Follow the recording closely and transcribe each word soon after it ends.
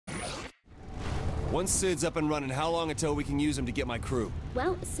Once Sid's up and running, how long until we can use him to get my crew?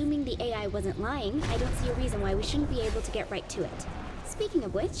 Well, assuming the AI wasn't lying, I don't see a reason why we shouldn't be able to get right to it. Speaking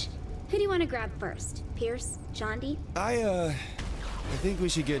of which, who do you want to grab first? Pierce? Chandi? I think we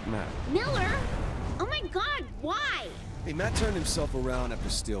should get Matt. Miller? Oh my god, why? Hey, Matt turned himself around after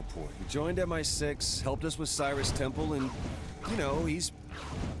Steelport. He joined MI6, helped us with Cyrus Temple, and, you know, he's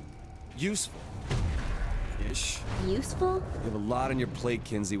useful. Ish. Useful? You have a lot on your plate,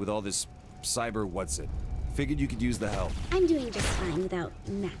 Kinzie, with all this cyber what's-it. Figured you could use the help. I'm doing just fine without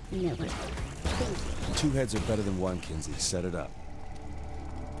Matt Miller. Thank you. 2 heads are better than 1, Kinzie. Set it up.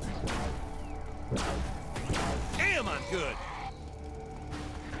 Damn, I'm good!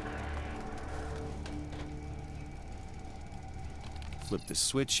 Flip the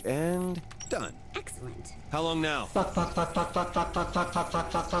switch and done. Excellent. How long now?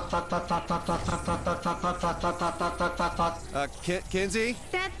 Kinzie?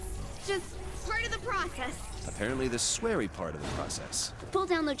 That's just part of the process. Apparently the sweary part of the process. Full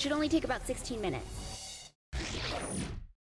download should only take about 16 minutes.